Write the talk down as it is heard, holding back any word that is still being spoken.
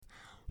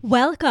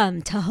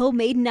Welcome to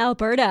Homemade in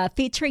Alberta,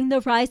 featuring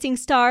the rising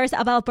stars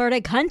of Alberta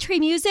country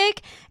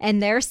music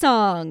and their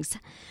songs.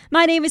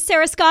 My name is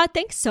Sarah Scott.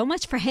 Thanks so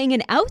much for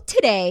hanging out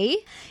today.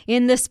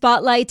 In the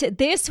spotlight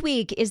this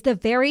week is the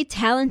very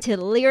talented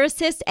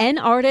lyricist and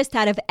artist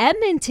out of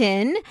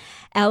Edmonton,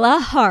 Ella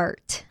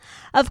Hart.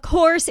 Of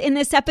course, in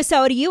this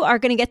episode, you are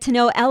going to get to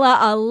know Ella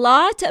a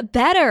lot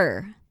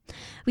better.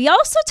 We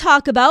also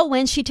talk about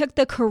when she took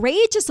the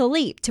courageous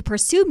leap to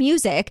pursue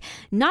music,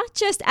 not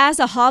just as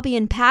a hobby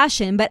and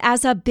passion, but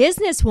as a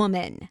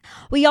businesswoman.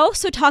 We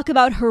also talk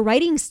about her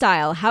writing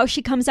style, how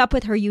she comes up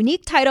with her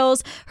unique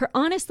titles, her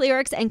honest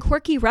lyrics, and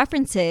quirky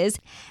references,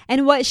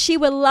 and what she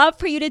would love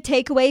for you to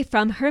take away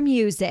from her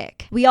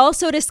music. We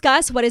also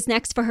discuss what is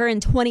next for her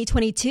in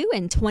 2022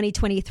 and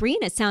 2023,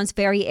 and it sounds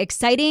very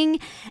exciting.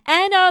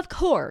 And of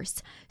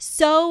course,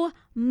 so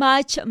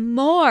much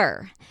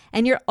more.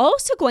 And you're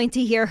also going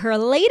to hear her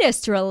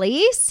latest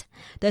release,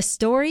 The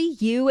Story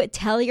You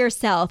Tell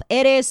Yourself.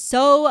 It is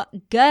so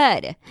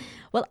good.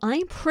 Well,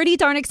 I'm pretty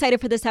darn excited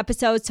for this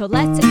episode, so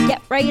let's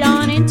get right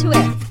on into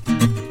it.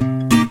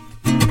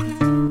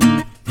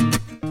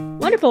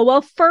 Wonderful.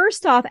 Well,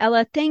 first off,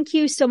 Ella, thank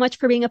you so much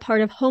for being a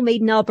part of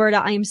Homemade in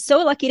Alberta. I am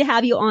so lucky to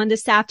have you on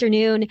this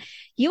afternoon.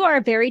 You are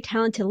a very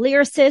talented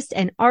lyricist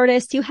and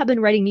artist. You have been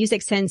writing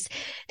music since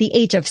the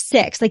age of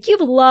 6. Like,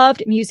 you've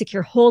loved music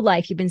your whole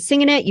life. You've been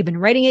singing it. You've been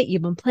writing it.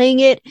 You've been playing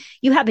it.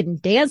 You have been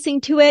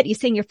dancing to it. You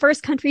sang your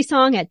first country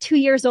song at 2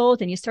 years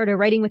old, and you started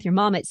writing with your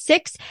mom at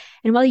 6.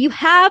 And while you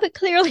have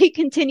clearly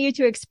continued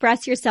to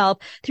express yourself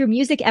through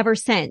music ever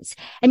since,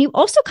 and you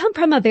also come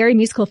from a very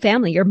musical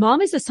family. Your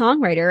mom is a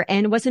songwriter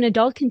and was an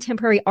adult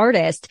contemporary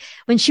artist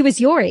when she was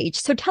your age.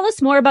 So tell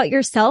us more about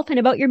yourself and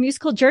about your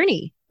musical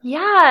journey.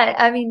 Yeah,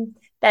 I mean,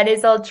 that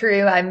is all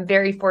true. I'm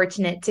very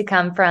fortunate to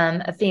come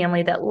from a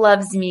family that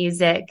loves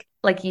music.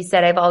 Like you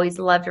said, I've always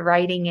loved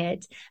writing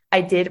it.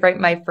 I did write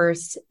my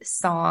first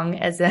song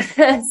as a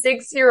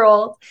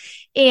 6-year-old,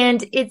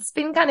 and it's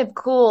been kind of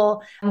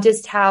cool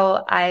just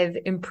how I've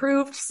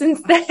improved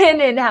since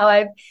then and how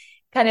I've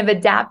kind of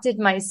adapted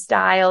my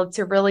style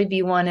to really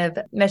be one of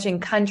meshing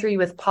country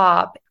with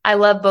pop. I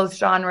love both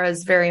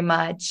genres very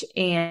much,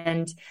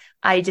 and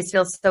I just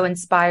feel so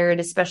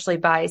inspired, especially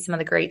by some of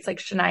the greats like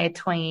Shania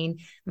Twain.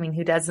 I mean,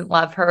 who doesn't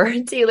love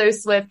her? Taylor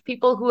Swift,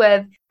 people who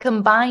have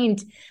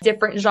combined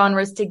different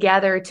genres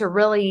together to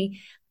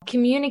really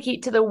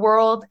communicate to the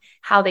world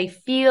how they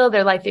feel,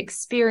 their life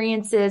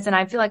experiences. And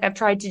I feel like I've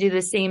tried to do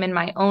the same in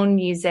my own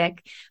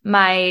music.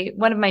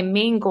 One of my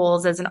main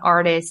goals as an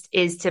artist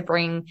is to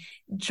bring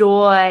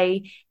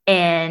joy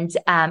and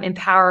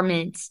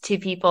empowerment to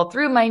people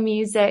through my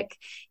music.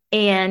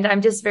 And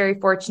I'm just very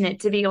fortunate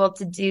to be able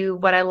to do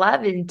what I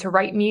love and to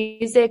write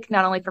music,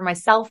 not only for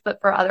myself,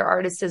 but for other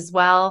artists as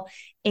well.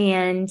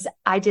 And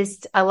I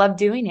love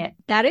doing it.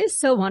 That is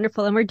so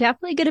wonderful. And we're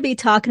definitely going to be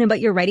talking about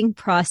your writing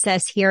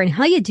process here and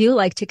how you do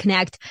like to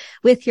connect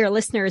with your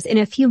listeners in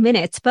a few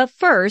minutes. But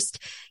first,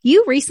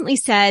 you recently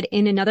said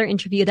in another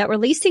interview that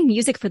releasing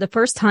music for the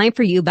first time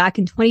for you back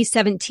in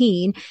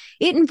 2017,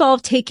 it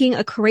involved taking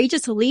a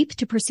courageous leap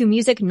to pursue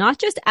music, not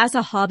just as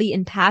a hobby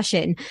and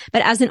passion,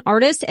 but as an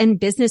artist and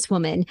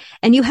businesswoman.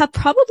 And you have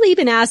probably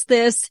been asked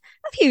this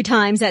a few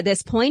times at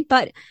this point,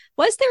 but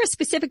was there a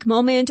specific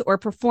moment or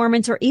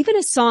performance or even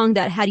a song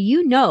that had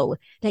you know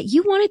that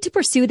you wanted to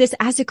pursue this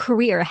as a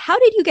career? How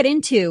did you get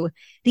into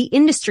the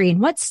industry, and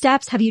what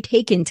steps have you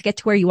taken to get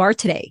to where you are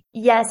today?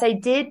 Yes, I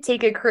did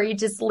take a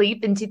courageous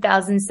leap in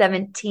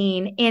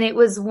 2017, and it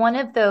was one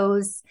of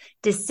those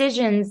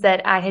decisions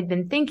that I had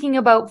been thinking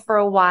about for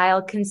a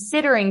while,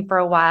 considering for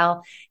a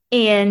while,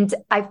 and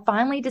I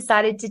finally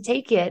decided to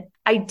take it.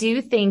 I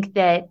do think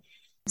that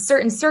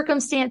certain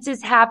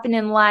circumstances happen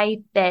in life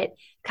that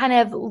kind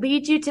of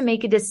lead you to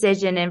make a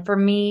decision. And for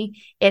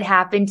me, it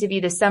happened to be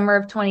the summer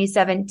of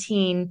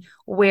 2017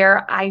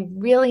 where I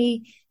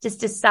really just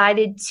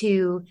decided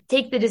to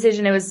take the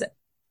decision. It was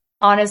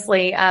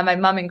honestly, my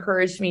mom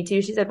encouraged me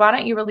to. She said, why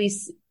don't you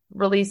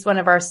release one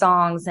of our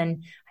songs?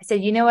 And I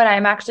said, you know what?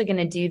 I'm actually going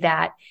to do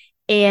that.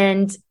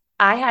 And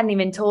I hadn't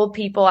even told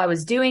people I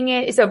was doing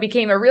it. So it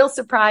became a real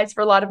surprise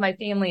for a lot of my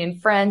family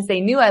and friends. They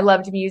knew I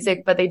loved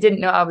music, but they didn't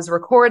know I was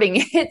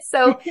recording it.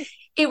 So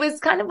it was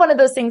kind of one of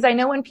those things. I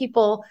know when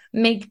people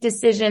make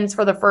decisions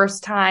for the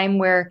first time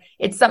where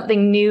it's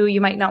something new, you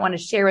might not want to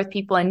share with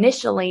people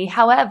initially.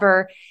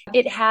 However,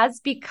 it has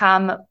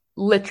become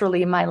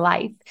literally my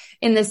life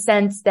in the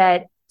sense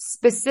that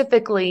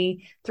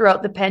specifically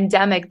throughout the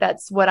pandemic,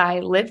 that's what I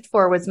lived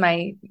for, was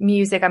my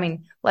music. I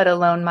mean, let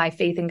alone my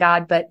faith in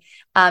God, but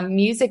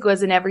music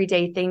was an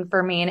everyday thing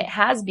for me. And it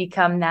has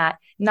become that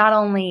not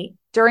only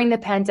during the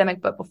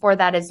pandemic, but before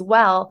that as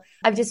well.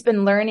 I've just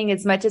been learning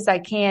as much as I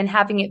can,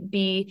 having it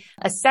be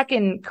a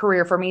second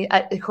career for me,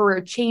 a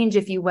career change,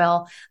 if you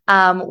will,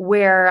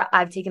 where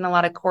I've taken a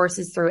lot of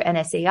courses through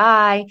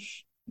NSAI,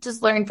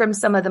 just learned from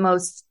some of the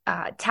most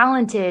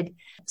talented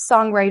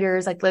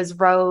songwriters like Liz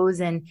Rose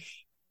and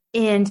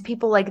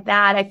people like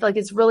that. I feel like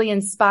it's really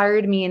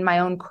inspired me in my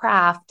own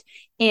craft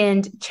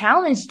and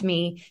challenged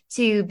me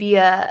to be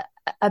a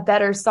a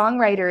better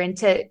songwriter and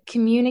to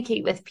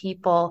communicate with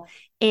people.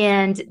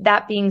 And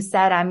that being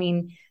said, I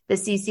mean, the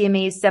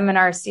CCMA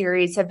seminar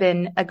series have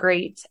been a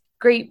great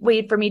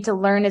way for me to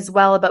learn as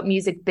well about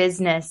music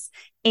business.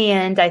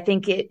 And I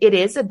think it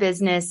is a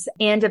business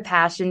and a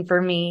passion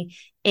for me.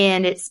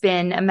 And it's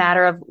been a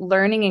matter of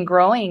learning and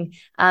growing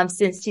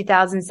since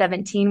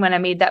 2017 when I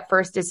made that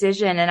first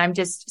decision. And I'm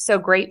just so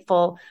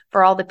grateful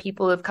for all the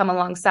people who have come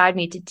alongside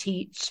me to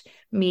teach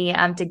me,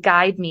 to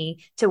guide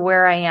me to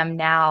where I am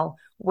now,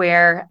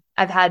 where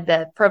I've had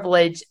the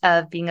privilege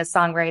of being a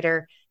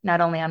songwriter, not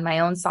only on my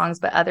own songs,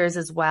 but others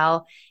as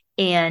well.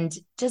 And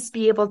just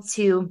be able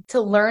to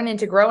learn and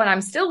to grow. And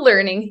I'm still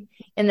learning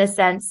in the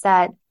sense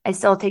that I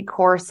still take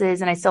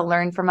courses and I still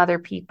learn from other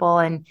people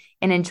and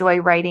enjoy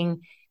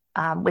writing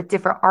with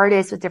different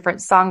artists, with different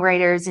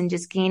songwriters, and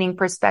just gaining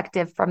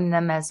perspective from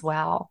them as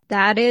well.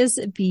 That is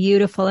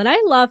beautiful. And I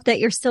love that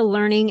you're still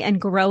learning and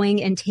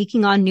growing and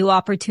taking on new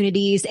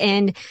opportunities.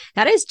 And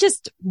that is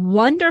just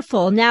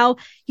wonderful. Now,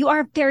 you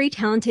are a very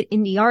talented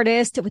indie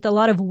artist with a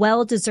lot of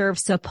well-deserved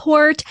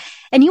support.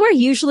 And you are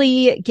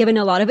usually given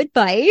a lot of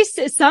advice,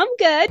 some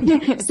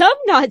good, some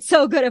not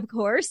so good, of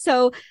course.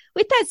 So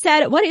with that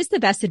said, what is the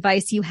best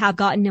advice you have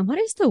gotten and what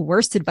is the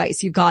worst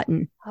advice you've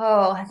gotten?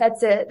 Oh,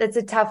 that's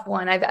a tough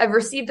one. I've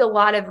received a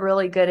lot of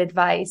really good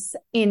advice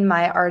in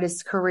my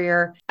artist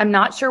career. I'm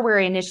not sure where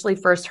I initially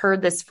first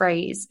heard this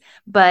phrase,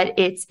 but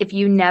it's, if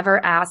you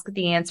never ask,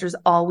 the answer's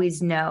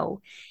always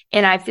no.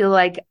 And I feel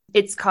like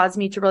it's caused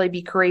me to really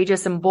be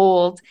courageous and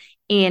bold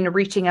in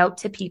reaching out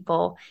to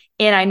people.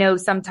 And I know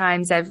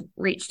sometimes I've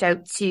reached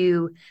out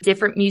to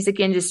different music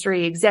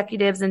industry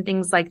executives and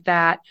things like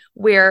that,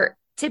 where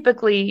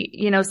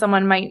typically,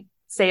 someone might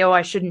say, oh,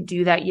 I shouldn't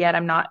do that yet.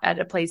 I'm not at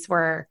a place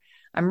where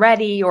I'm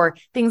ready, or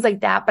things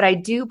like that. But I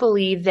do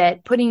believe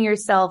that putting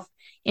yourself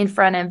in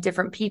front of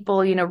different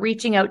people,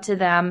 reaching out to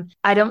them,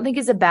 I don't think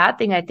is a bad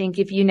thing. I think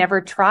if you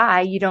never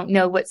try, you don't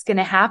know what's going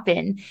to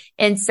happen.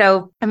 And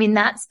so,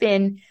 that's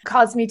been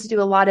caused me to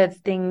do a lot of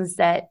things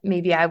that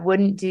maybe I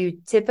wouldn't do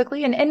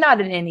typically, and not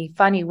in any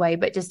funny way,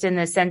 but just in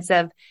the sense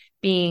of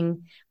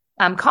being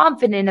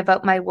confident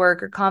about my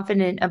work, or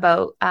confident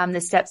about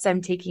the steps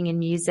I'm taking in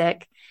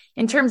music.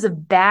 In terms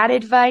of bad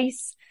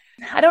advice,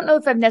 I don't know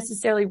if I've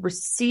necessarily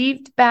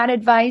received bad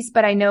advice,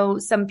 but I know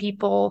some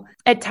people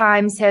at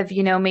times have,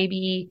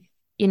 maybe,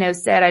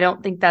 said, I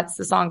don't think that's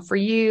the song for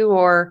you,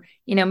 or,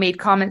 made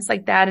comments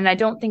like that. And I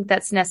don't think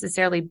that's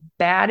necessarily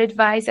bad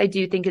advice. I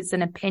do think it's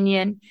an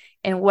opinion.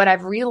 And what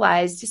I've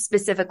realized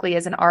specifically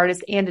as an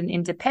artist and an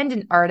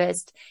independent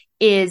artist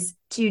is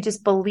to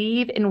just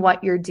believe in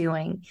what you're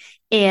doing.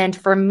 And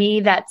for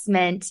me, that's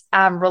meant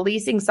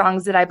releasing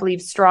songs that I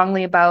believe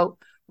strongly about,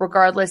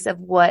 regardless of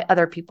what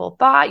other people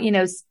thought.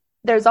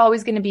 There's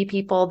always going to be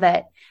people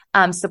that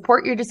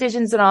support your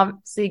decisions, and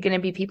obviously going to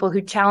be people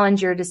who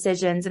challenge your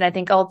decisions. And I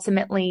think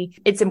ultimately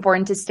it's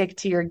important to stick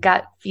to your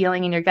gut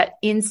feeling and your gut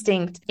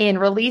instinct and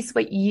release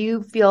what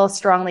you feel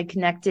strongly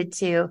connected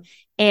to.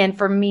 And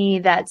for me,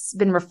 that's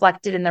been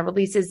reflected in the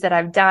releases that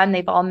I've done.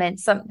 They've all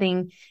meant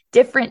something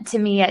different to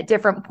me at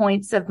different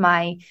points of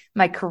my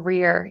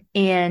career.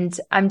 And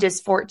I'm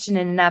just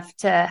fortunate enough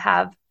to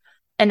have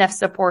enough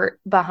support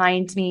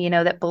behind me,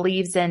 that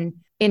believes in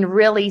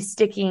really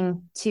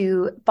sticking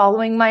to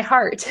following my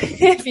heart,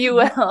 if you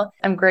will.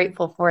 I'm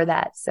grateful for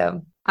that.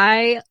 So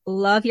I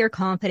love your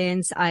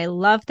confidence. I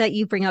love that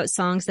you bring out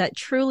songs that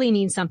truly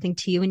mean something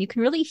to you. And you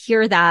can really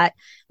hear that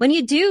when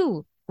you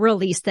do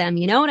release them,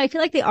 and I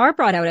feel like they are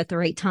brought out at the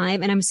right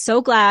time. And I'm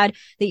so glad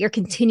that you're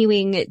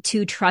continuing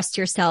to trust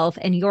yourself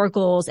and your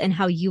goals and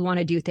how you want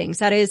to do things.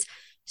 That is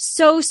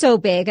so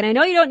big. And I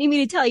know you don't need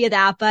me to tell you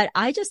that, but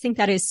I just think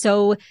that is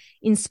so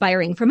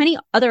inspiring for many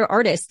other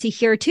artists to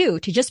hear too,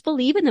 to just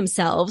believe in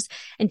themselves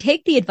and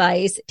take the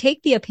advice,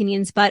 take the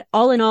opinions, but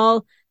all in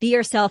all, be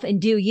yourself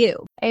and do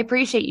you. I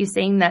appreciate you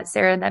saying that,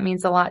 Sarah. That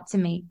means a lot to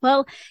me.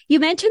 Well, you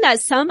mentioned that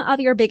some of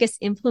your biggest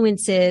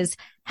influences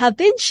have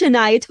been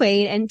Shania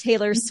Twain and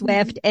Taylor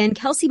Swift and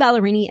Kelsea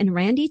Ballerini and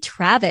Randy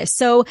Travis.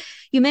 So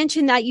you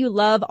mentioned that you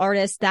love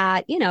artists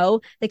that,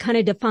 they kind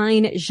of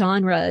define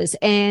genres,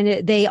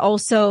 and they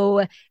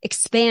also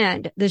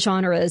expand the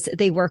genres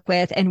they work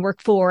with and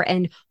work for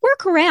and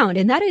work around.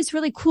 And that is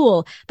really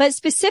cool. But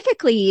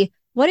specifically,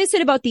 what is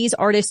it about these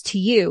artists to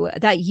you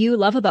that you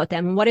love about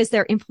them? And what is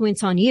their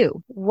influence on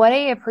you? What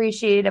I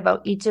appreciate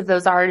about each of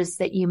those artists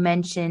that you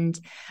mentioned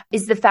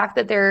is the fact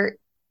that they're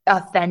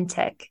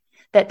authentic,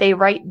 that they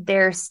write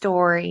their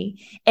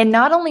story, and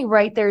not only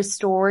write their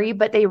story,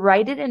 but they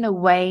write it in a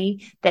way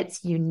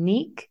that's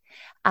unique.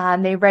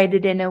 They write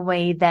it in a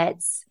way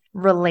that's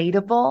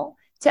relatable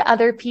to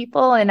other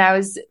people. And I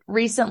was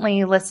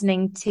recently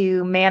listening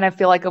to Man, I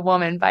Feel Like a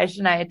Woman by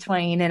Shania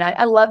Twain. And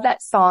I love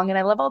that song. And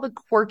I love all the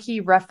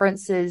quirky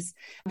references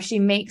she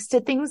makes to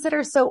things that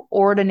are so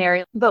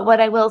ordinary. But what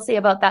I will say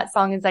about that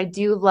song is I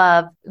do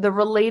love the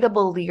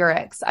relatable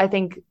lyrics. I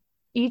think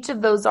each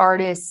of those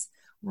artists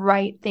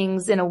write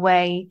things in a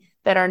way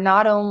that are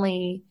not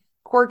only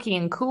quirky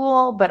and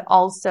cool, but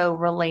also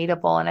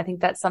relatable. And I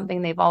think that's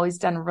something they've always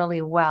done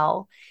really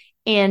well.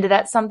 And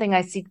that's something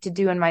I seek to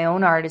do in my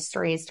own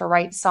artistry, is to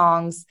write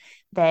songs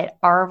that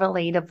are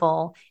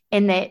relatable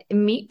and that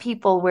meet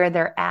people where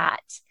they're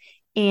at.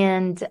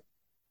 And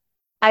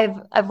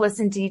I've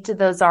listened to each of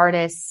those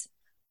artists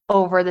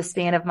over the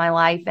span of my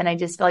life, and I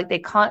just feel like they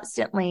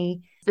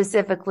constantly,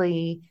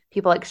 specifically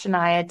people like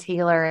Shania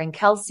Taylor and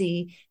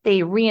Kelsey, they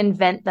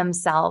reinvent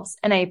themselves.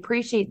 And I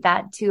appreciate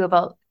that too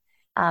about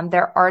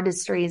their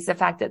artistry, is the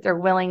fact that they're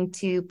willing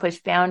to push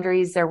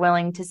boundaries. They're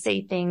willing to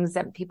say things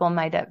that people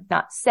might have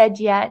not said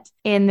yet.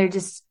 And they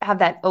just have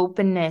that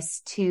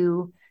openness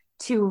to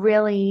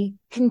really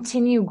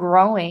continue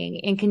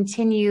growing and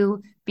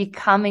continue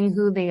becoming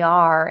who they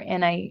are.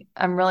 And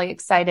I'm really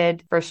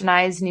excited for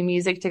Shania's new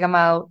music to come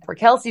out, for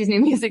Kelsey's new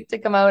music to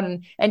come out,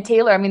 and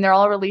Taylor. I mean, they're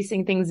all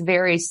releasing things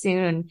very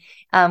soon,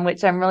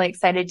 which I'm really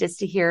excited just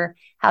to hear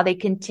how they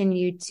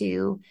continue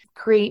to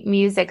create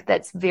music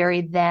that's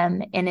very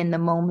them and in the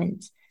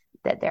moment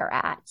that they're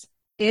at.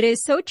 It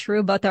is so true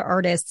about the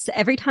artists.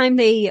 Every time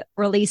they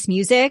release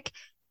music,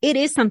 it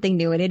is something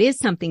new and it is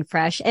something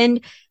fresh.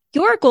 And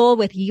your goal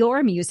with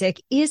your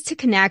music is to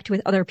connect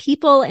with other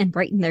people and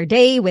brighten their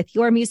day with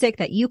your music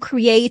that you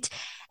create.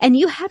 And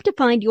you have to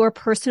find your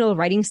personal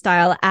writing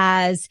style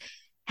as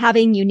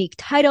having unique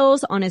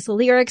titles, honest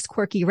lyrics,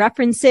 quirky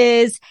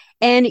references.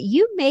 And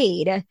you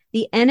made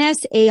the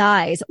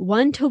NSAI's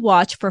one to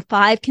watch for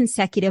 5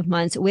 consecutive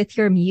months with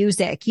your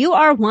music. You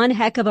are one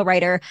heck of a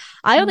writer.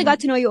 I only got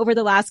to know you over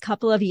the last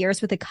couple of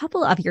years with a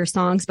couple of your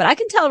songs, but I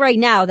can tell right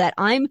now that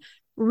I'm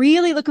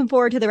really looking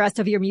forward to the rest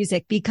of your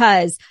music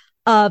because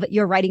of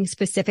your writing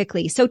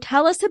specifically. So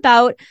tell us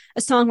about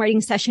a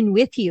songwriting session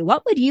with you.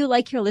 What would you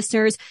like your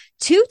listeners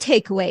to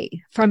take away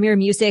from your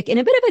music in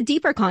a bit of a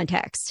deeper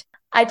context?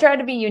 I try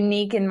to be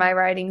unique in my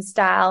writing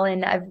style,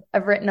 and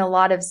I've written a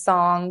lot of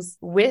songs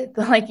with,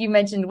 like you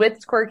mentioned,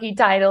 with quirky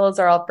titles,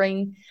 or I'll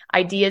bring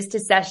ideas to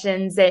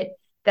sessions that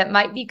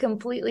might be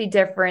completely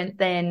different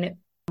than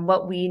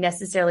what we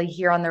necessarily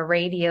hear on the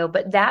radio.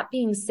 But that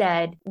being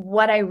said,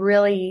 what I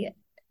really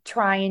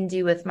try and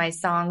do with my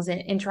songs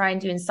and try and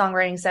do in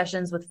songwriting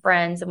sessions with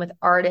friends and with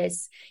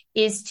artists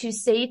is to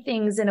say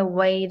things in a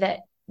way that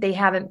they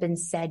haven't been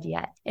said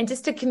yet, and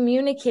just to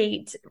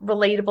communicate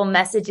relatable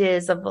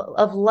messages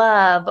of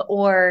love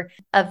or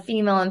of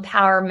female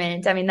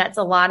empowerment. I mean, that's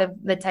a lot of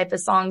the type of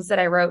songs that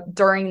I wrote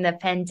during the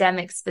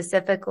pandemic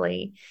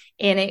specifically.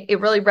 And it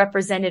really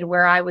represented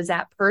where I was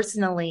at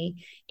personally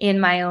in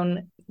my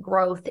own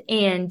growth.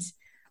 And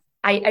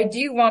I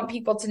do want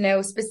people to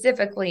know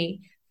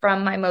specifically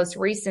from my most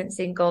recent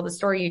single, The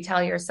Story You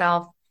Tell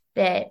Yourself,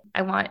 that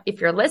if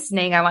you're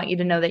listening, I want you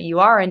to know that you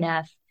are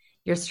enough.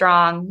 You're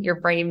strong, you're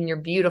brave, and you're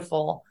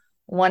beautiful,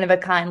 one of a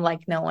kind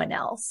like no one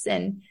else.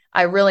 And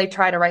I really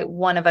try to write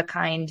one of a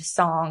kind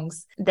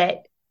songs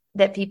that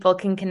people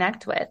can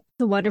connect with.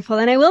 Wonderful.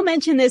 And I will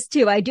mention this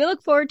too. I do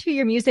look forward to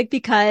your music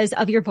because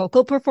of your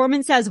vocal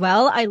performance as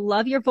well. I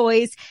love your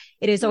voice.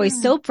 It is always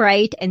so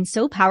bright and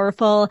so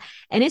powerful,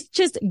 and it's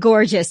just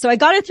gorgeous. So I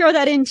got to throw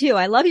that in too.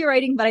 I love your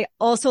writing, but I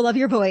also love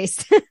your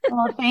voice.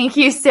 Oh, thank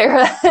you,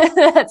 Sarah.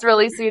 That's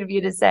really sweet of you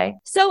to say.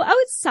 So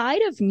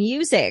outside of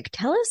music,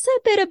 tell us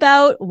a bit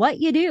about what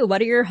you do.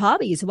 What are your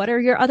hobbies? What are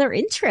your other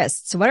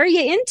interests? What are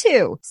you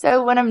into?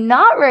 So when I'm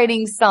not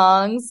writing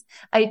songs,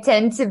 I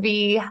tend to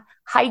be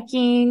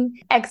hiking,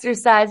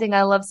 exercising.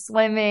 I love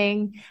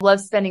swimming, love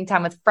spending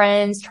time with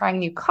friends, trying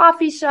new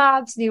coffee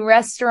shops, new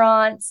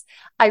restaurants.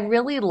 I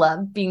really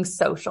love being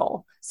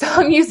social. So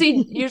I'm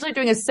usually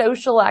doing a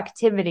social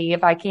activity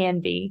if I can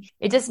be.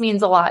 It just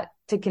means a lot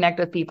to connect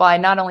with people. I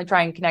not only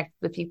try and connect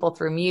with people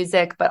through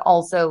music, but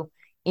also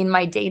in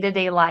my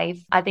day-to-day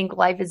life. I think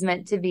life is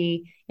meant to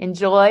be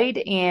enjoyed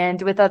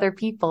and with other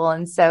people.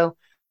 And so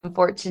I'm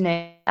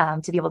fortunate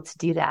to be able to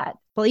do that.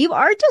 Well, you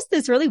are just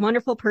this really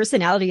wonderful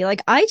personality.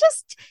 Like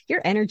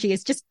your energy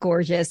is just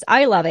gorgeous.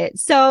 I love it.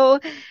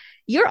 So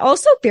you're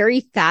also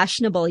very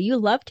fashionable. You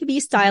love to be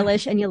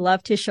stylish and you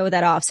love to show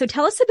that off. So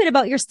tell us a bit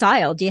about your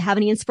style. Do you have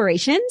any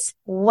inspirations?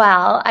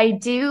 Well, I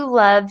do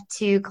love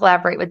to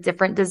collaborate with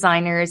different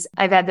designers.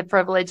 I've had the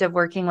privilege of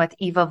working with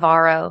Eva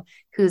Varo,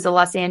 who's a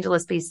Los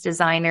Angeles-based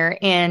designer,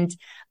 and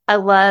I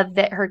love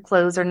that her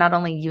clothes are not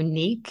only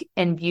unique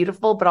and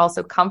beautiful, but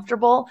also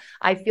comfortable.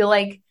 I feel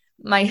like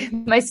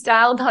my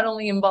style not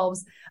only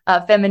involves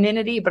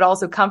femininity, but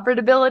also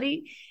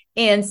comfortability.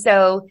 And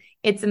so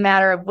it's a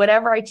matter of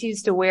whatever I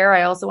choose to wear,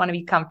 I also want to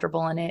be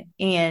comfortable in it.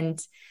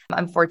 And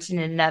I'm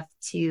fortunate enough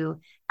to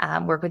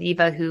work with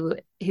Eva, who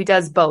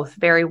does both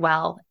very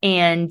well.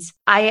 And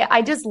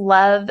I just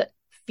love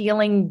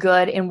feeling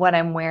good in what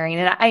I'm wearing.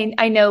 And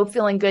I know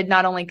feeling good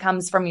not only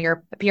comes from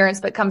your appearance,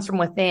 but comes from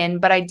within.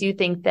 But I do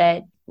think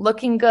that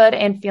looking good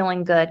and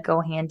feeling good go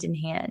hand in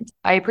hand.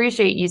 I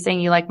appreciate you saying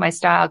you like my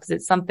style, because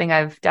it's something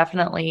I've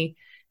definitely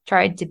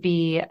tried to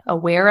be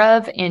aware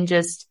of and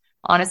just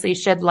honestly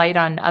shed light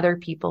on other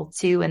people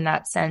too, in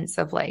that sense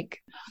of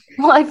like,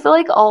 well, I feel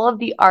like all of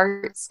the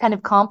arts kind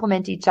of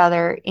complement each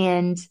other,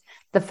 and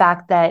the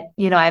fact that,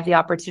 I have the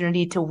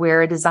opportunity to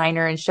wear a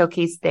designer and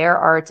showcase their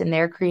art and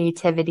their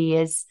creativity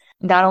is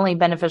not only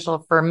beneficial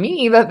for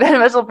me, but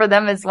beneficial for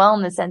them as well,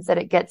 in the sense that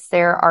it gets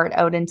their art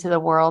out into the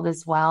world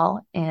as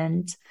well.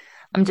 And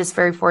I'm just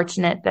very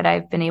fortunate that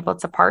I've been able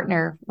to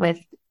partner with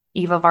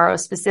Eva Varro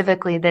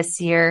specifically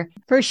this year.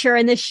 For sure.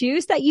 And the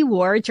shoes that you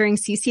wore during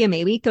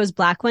CCMA week, those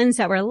black ones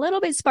that were a little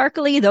bit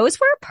sparkly, those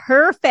were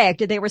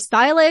perfect. They were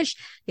stylish.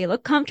 They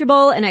look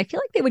comfortable. And I feel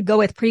like they would go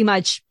with pretty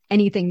much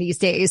anything these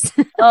days.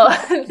 Oh,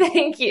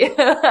 thank you.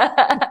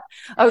 I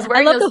was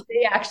wearing those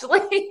today,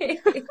 actually.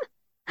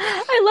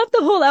 I love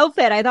the whole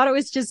outfit. I thought it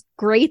was just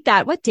great.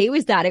 What day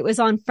was that? It was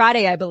on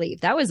Friday, I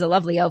believe. That was a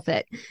lovely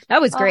outfit.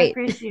 That was great.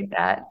 I appreciate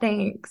that.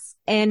 Thanks.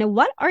 And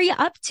what are you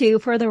up to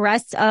for the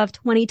rest of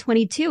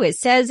 2022? It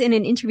says in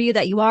an interview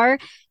that you are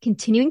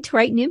continuing to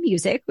write new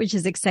music, which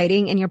is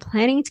exciting, and you're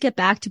planning to get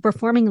back to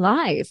performing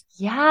live.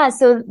 Yeah.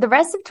 So the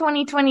rest of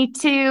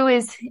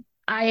 2022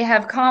 I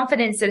have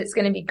confidence that it's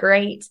going to be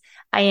great.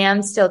 I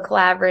am still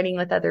collaborating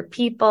with other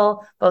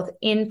people, both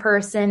in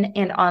person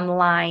and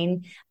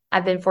online.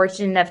 I've been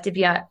fortunate enough to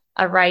be a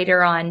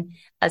writer on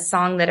a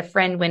song that a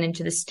friend went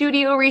into the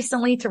studio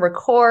recently to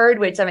record,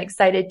 which I'm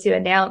excited to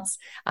announce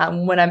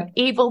when I'm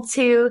able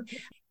to.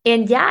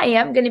 And yeah, I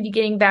am going to be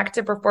getting back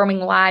to performing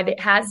live. It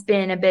has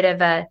been a bit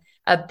of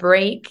a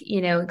break,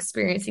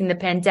 experiencing the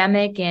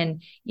pandemic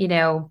and,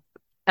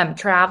 I'm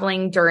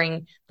traveling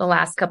during the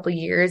last couple of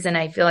years, and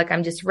I feel like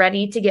I'm just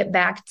ready to get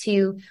back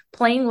to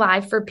playing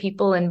live for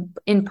people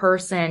in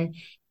person.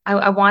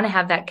 I want to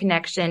have that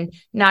connection,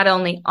 not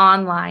only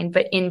online,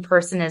 but in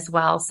person as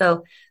well.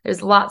 So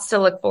there's lots to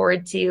look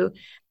forward to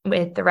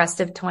with the rest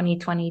of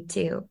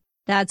 2022.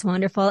 That's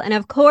wonderful. And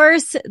of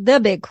course, the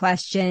big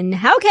question,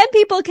 how can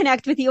people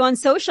connect with you on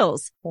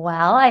socials?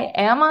 Well, I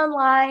am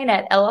online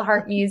at Ella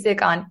Hart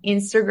Music on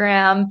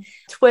Instagram,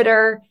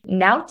 Twitter,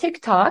 now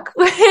TikTok,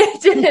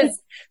 which is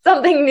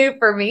something new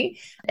for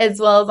me, as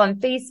well as on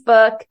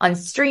Facebook, on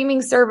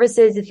streaming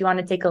services if you want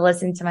to take a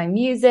listen to my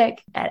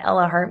music at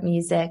Ella Hart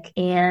Music.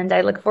 And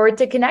I look forward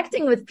to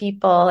connecting with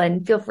people,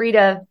 and feel free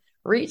to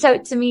reach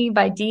out to me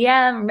by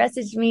DM or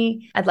message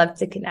me. I'd love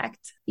to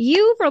connect.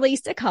 You've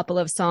released a couple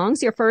of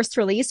songs. Your first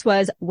release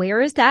was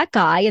Where Is That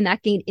Guy? And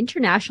that gained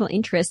international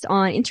interest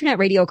on internet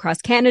radio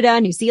across Canada,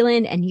 New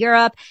Zealand, and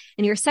Europe.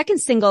 And your second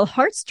single,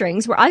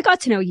 Heartstrings, where I got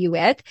to know you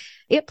with,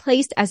 it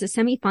placed as a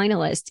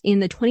semi-finalist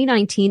in the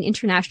 2019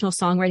 International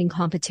Songwriting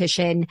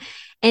Competition.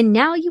 And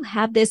now you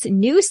have this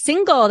new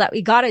single that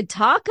we got to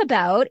talk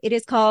about. It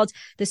is called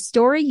The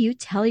Story You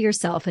Tell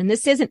Yourself. And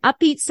this is an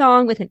upbeat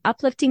song with an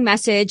uplifting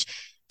message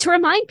to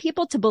remind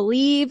people to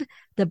believe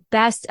the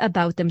best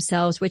about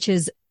themselves, which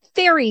is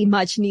very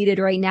much needed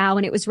right now.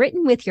 And it was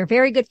written with your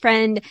very good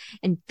friend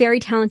and very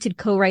talented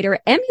co-writer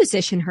and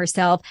musician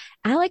herself,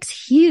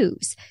 Alex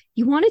Hughes.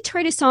 You wanted to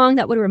write a song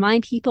that would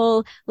remind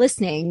people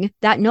listening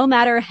that no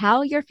matter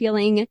how you're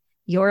feeling,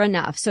 you're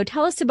enough. So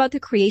tell us about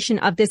the creation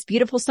of this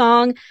beautiful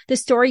song, The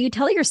Story You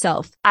Tell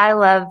Yourself. I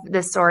love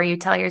The Story You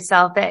Tell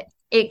Yourself.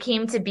 It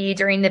came to be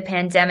during the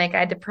pandemic. I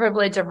had the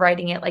privilege of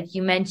writing it, like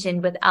you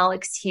mentioned, with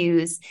Alex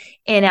Hughes.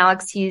 And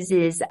Alex Hughes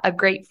is a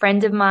great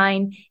friend of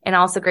mine and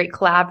also a great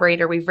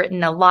collaborator. We've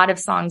written a lot of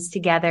songs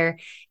together.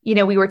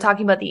 We were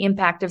talking about the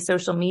impact of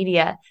social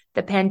media.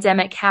 The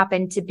pandemic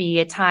happened to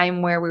be a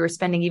time where we were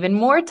spending even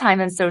more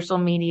time on social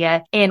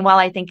media. And while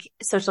I think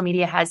social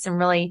media has some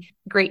really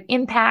great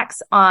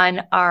impacts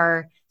on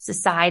our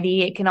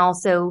society, it can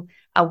also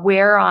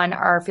wear on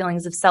our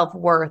feelings of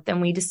self-worth.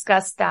 And we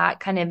discussed that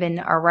kind of in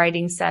our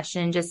writing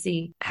session, just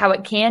see how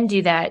it can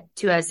do that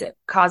to us. It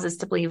causes us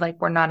to believe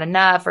like we're not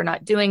enough or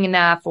not doing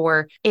enough,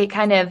 or it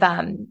kind of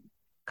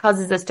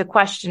causes us to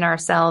question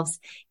ourselves.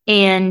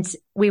 And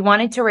we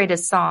wanted to write a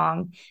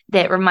song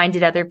that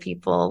reminded other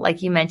people,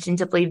 like you mentioned,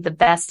 to believe the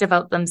best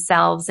about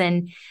themselves.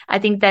 And I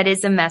think that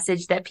is a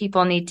message that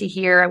people need to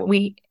hear.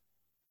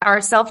 Our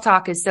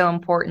self-talk is so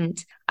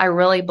important. I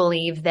really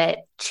believe that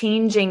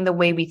changing the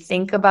way we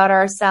think about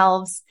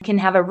ourselves can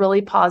have a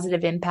really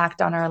positive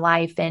impact on our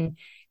life. And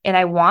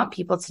I want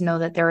people to know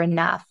that they're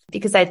enough,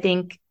 because I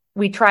think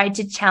we try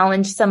to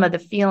challenge some of the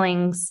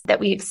feelings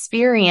that we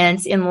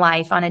experience in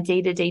life on a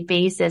day-to-day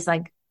basis.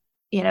 Like,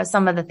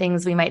 some of the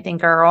things we might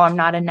think are, I'm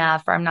not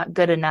enough, or I'm not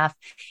good enough.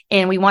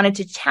 And we wanted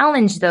to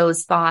challenge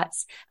those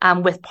thoughts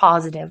with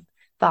positive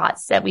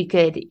thoughts that we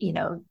could,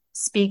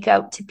 speak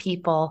out to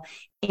people.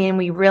 And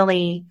we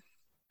really,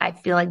 I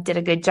feel like, did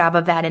a good job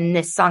of that in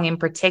this song in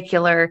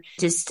particular,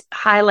 just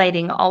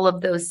highlighting all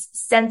of those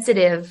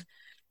sensitive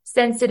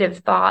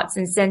thoughts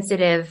and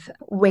sensitive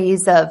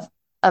ways of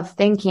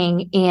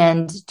thinking,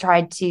 and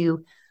tried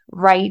to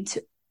write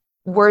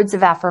words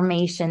of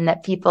affirmation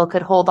that people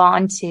could hold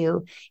on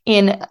to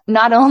in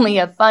not only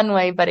a fun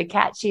way, but a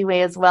catchy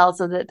way as well,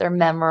 so that they're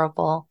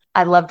memorable.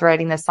 I loved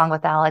writing this song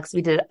with Alex.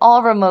 We did it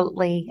all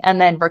remotely and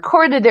then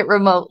recorded it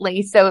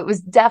remotely. So it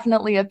was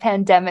definitely a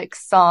pandemic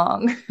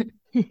song.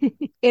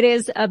 It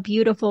is a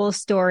beautiful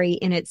story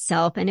in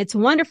itself, and it's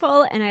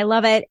wonderful, and I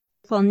love it.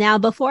 Wonderful. Now,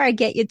 before I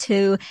get you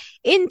to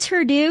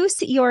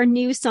introduce your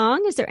new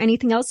song, is there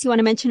anything else you want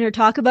to mention or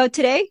talk about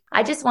today?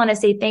 I just want to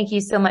say thank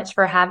you so much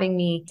for having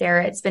me,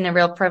 Sarah. It's been a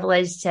real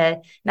privilege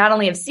to not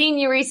only have seen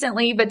you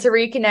recently, but to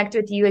reconnect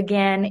with you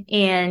again.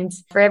 And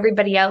for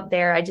everybody out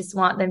there, I just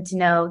want them to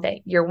know that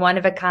you're one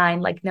of a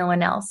kind like no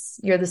one else.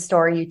 You're the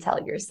story you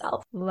tell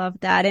yourself. Love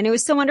that. And it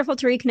was so wonderful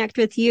to reconnect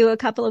with you a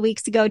couple of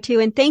weeks ago too.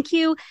 And thank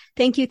you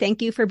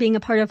for being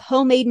a part of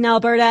Homemade in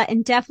Alberta.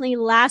 And definitely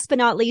last but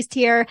not least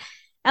here,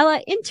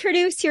 Ella,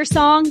 introduce your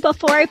song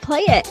before I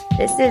play it.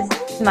 This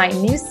is my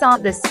new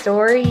song, The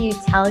Story You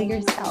Tell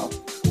Yourself.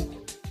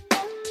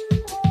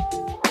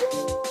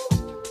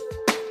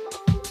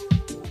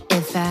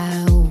 If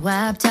I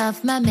wiped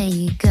off my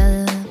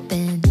makeup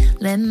and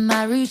let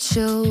my roots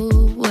show,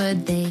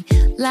 would they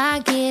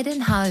like it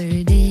and heart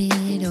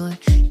it or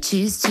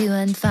choose to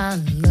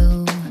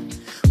unfollow?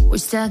 We're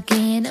stuck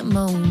in a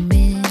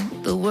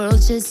moment, the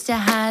world's just a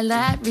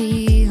highlight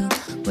reel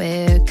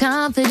where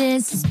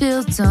confidence is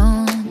built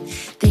on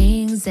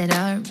things that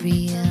aren't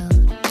real.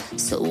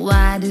 So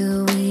why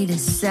do we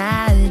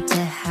decide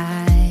to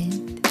hide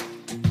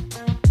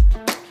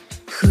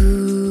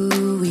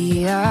who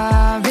we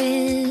are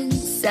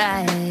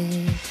inside?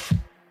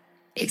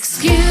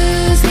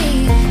 Excuse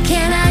me,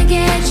 can I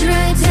get your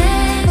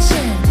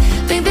attention?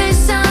 Think there's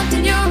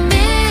something you're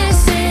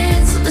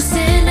missing, so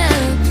listen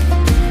up.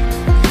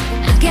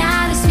 I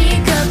gotta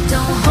speak up,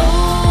 don't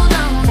hold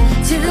on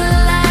to the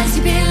lies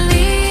you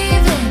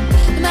believe in.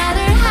 No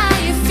matter how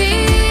you're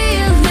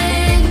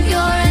feeling,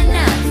 you're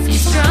enough,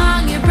 you're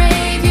strong, you're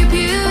brave, you're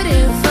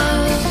beautiful.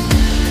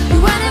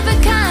 You're one of a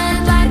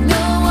kind like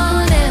no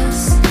one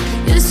else.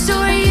 You're the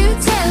story you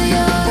tell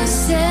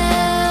yourself.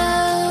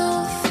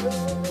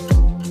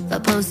 If I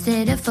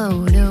posted a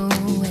photo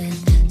and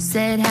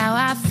said how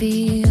I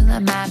feel, I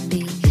might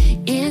be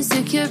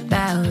insecure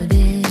about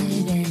it.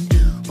 And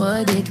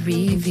would it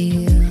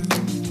reveal?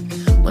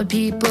 Would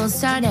people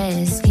start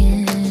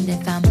asking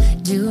if I'm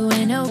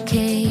doing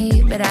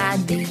okay? But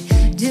I'd be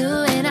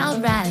doing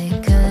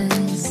alright,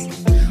 'cause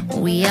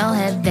we all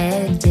have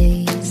bad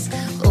days.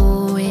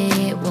 Oh,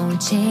 it won't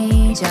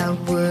change our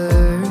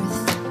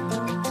worth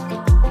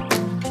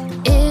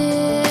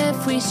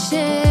if we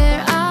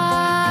share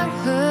our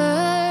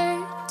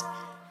hurt.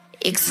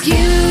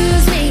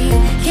 Excuse me,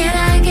 can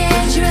I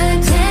get your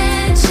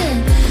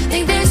attention?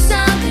 Think there's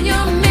something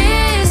you're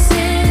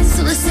missing,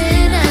 so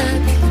listen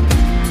up.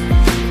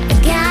 I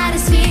gotta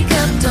speak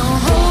up, don't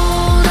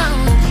hold on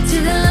to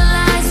the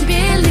lies you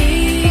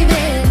believe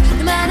in.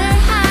 No matter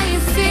how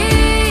you're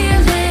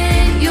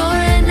feeling,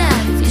 you're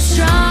enough, you're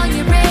strong,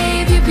 you're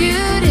brave, you're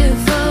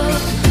beautiful.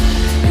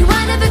 You're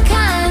one of a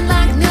kind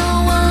like no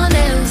one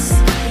else.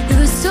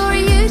 You're the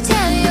story you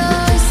tell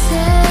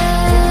yourself.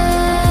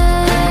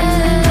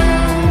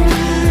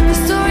 The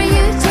story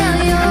you tell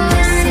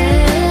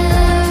yourself.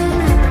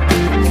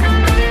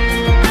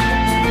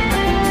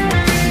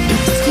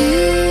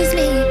 Excuse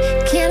me,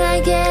 can I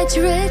get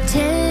your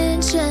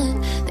attention?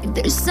 Think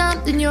there's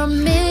something you're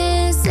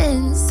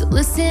missing, so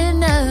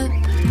listen up.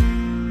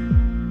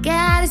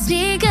 Gotta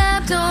speak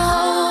up, don't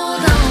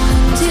hold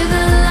on to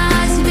the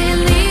lies you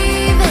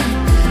believe in.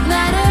 No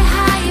matter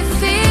how you're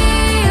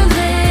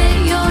feeling,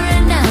 you're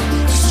enough,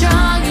 you're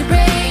strong, you're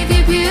brave,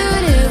 you're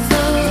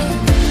beautiful.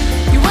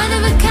 You're one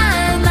of a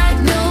kind like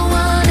no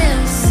one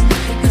else.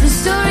 You're the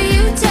story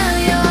you tell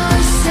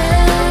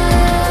yourself.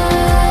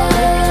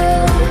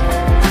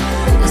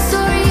 The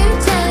story you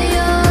tell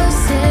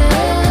yourself.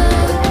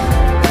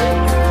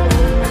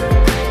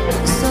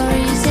 The story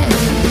you tell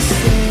yourself.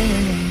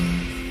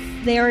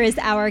 There is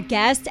our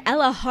guest,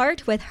 Ella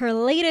Hart, with her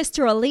latest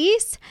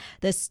release,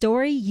 The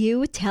Story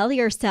You Tell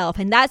Yourself.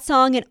 And that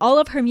song and all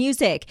of her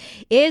music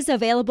is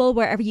available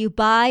wherever you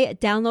buy,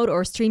 download,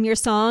 or stream your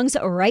songs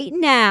right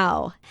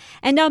now.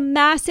 And a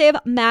massive,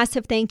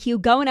 massive thank you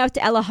going out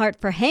to Ella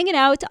Hart for hanging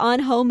out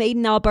on Homemade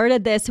in Alberta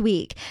this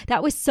week.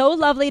 That was so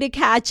lovely to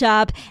catch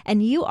up,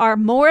 and you are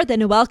more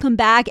than welcome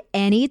back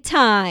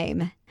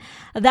anytime.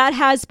 That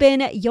has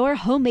been your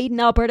Homemade in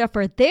Alberta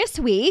for this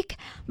week.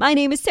 My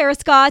name is Sarah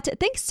Scott.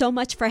 Thanks so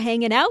much for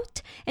hanging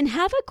out, and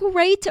have a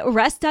great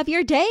rest of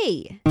your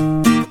day.